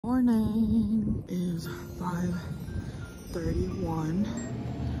Morning is 5:31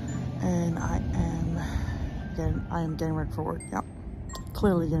 and I am getting ready for work. Yep,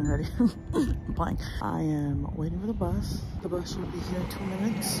 clearly getting ready. I'm playing. I am waiting for the bus. The bus should be here in 2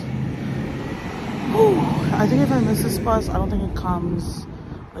 minutes. Ooh, I think if I miss this bus, I don't think it comes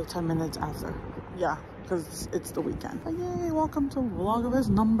like 10 minutes after. Yeah, because it's the weekend. But yay, welcome to Vlogmas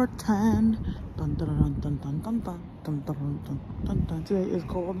number 10. Dun, dun, dun, dun, dun, dun, dun, dun, dun, dun, dun, dun. Today is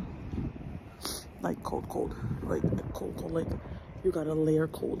cold. Like cold. Like cold. Like you gotta layer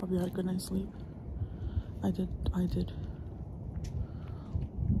cold. Hope you had a good night's sleep. I did. I'll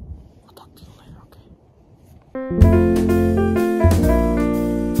talk to you later, okay?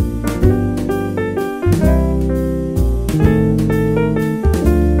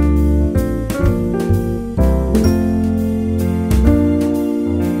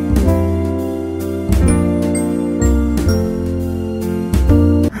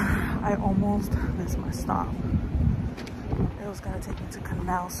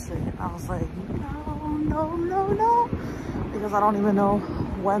 Street. I was like, no, because I don't even know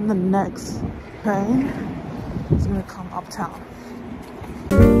when the next train is gonna come uptown.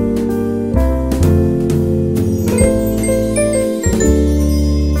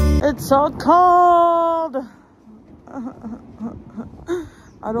 It's so cold.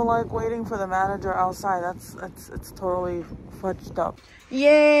 I don't like waiting for the manager outside. It's totally fudged up.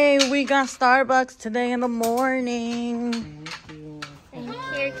 Yay, we got Starbucks today in the morning.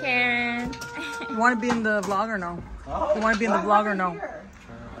 Here, Karen. You want to be in the vlog or no? Oh, you want to be in the vlog or no?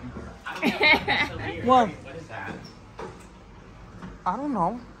 What? What is that? I don't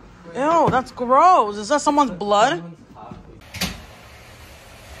know. Ew, that's gross. Is that someone's blood?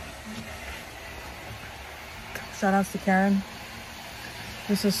 Shout outs to Karen.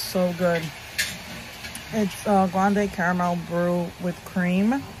 This is so good. It's grande caramel brew with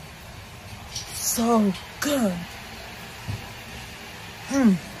cream. So good.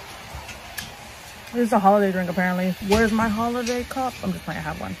 This is a holiday drink apparently. Where's my holiday cup? I'm just playing, I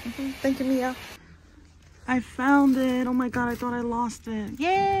have one. Thank you, Mia. I found it. Oh my god, I thought I lost it.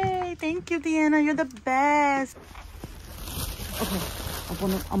 Yay! Thank you, Deanna. You're the best. Okay,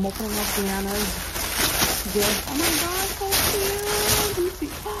 I'm opening up Deanna's gift. Oh my god, so cute. Let me see.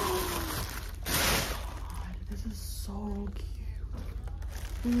 Oh god, this is so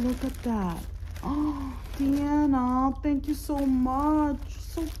cute. Look at that. Oh, Deanna, thank you so much.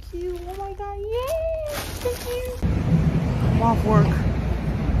 So cute. Oh my god, yay! Thank you. I'm off work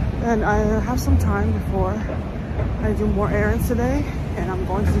and I have some time before I do more errands today, and I'm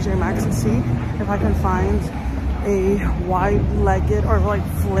going to TJ Maxx and see if I can find a wide-legged or like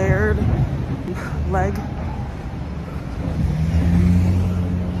flared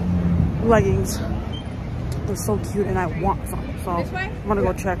leggings. They're so cute and I want some, so I'm gonna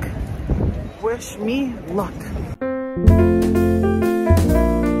go check. Wish me luck.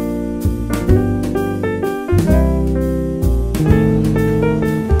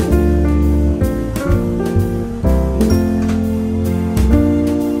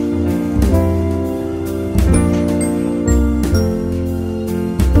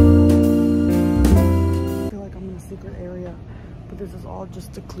 This is all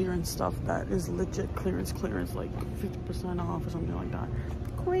just the clearance stuff that is legit clearance, like 50% off or something like that.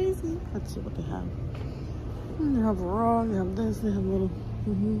 Crazy. Let's see what they have. They have raw, they have this, they have little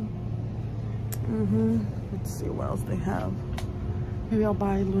let's see what else they have. Maybe I'll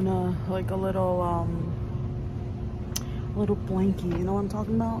buy Luna like a little blankie. You know what I'm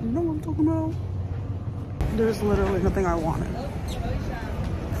talking about? You know what I'm talking about? There's literally nothing I wanted.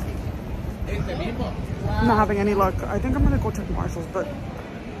 I'm not having any luck. I think I'm gonna go check Marshalls, but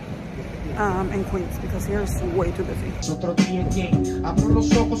in Queens, because here is way too busy. Otro día en abro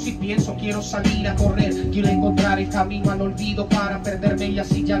los ojos y pienso quiero salir a correr, quiero encontrar el camino al olvido para perderme y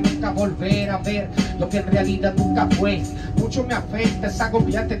así ya nunca volver a ver lo que en realidad nunca fue. Mucho me afecta, es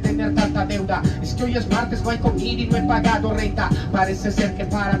agobiante tener tanta deuda. Es que hoy es martes, no hay comida y no he pagado renta. Parece ser que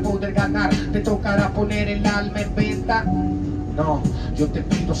para poder ganar te tocará poner el alma en venta. No, yo te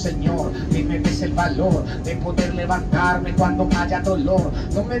pido, Señor, que me des el valor de poder levantarme cuando haya dolor.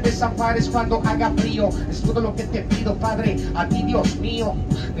 No me desampares cuando haga frío. Es todo lo que te pido, Padre, a ti, Dios mío.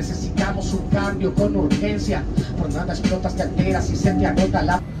 Necesitamos un cambio con urgencia. Por nada explotas, te alteras y se te agota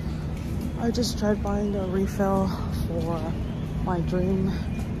la... I just tried buying a refill for my dream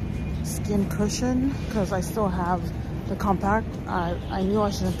skin cushion because I still have the compact. I knew I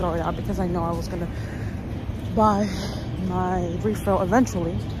shouldn't throw it out because I know I was gonna buy my refill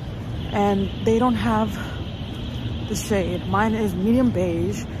eventually, and they don't have the shade. Mine is medium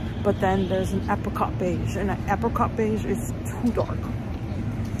beige, but then there's an apricot beige, and an apricot beige is too dark.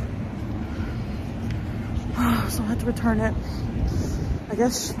 so I had to return it. I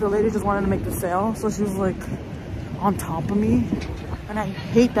guess the lady just wanted to make the sale, so she was like on top of me, and I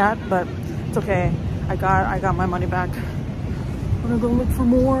hate that, but it's okay. I got my money back. I'm gonna go look for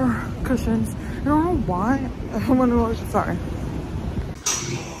more cushions. I don't know why. I'm gonna sorry.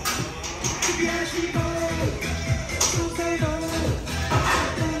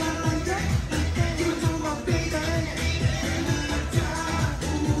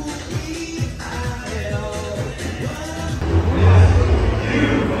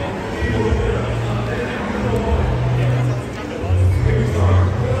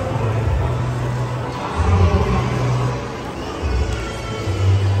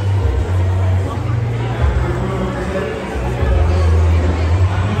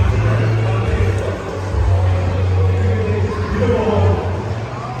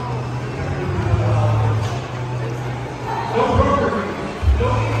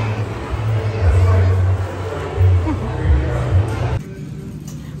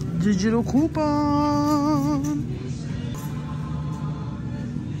 Digital coupon.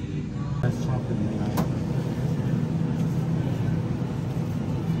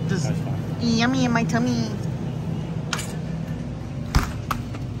 Just yummy in my tummy.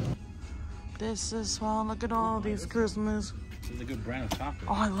 This is fun. Look at all these Christmas. This is a good brand of chocolate.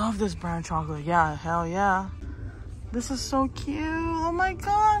 Oh, I love this brand chocolate. Yeah, hell yeah. This is so cute. Oh my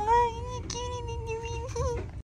god, look.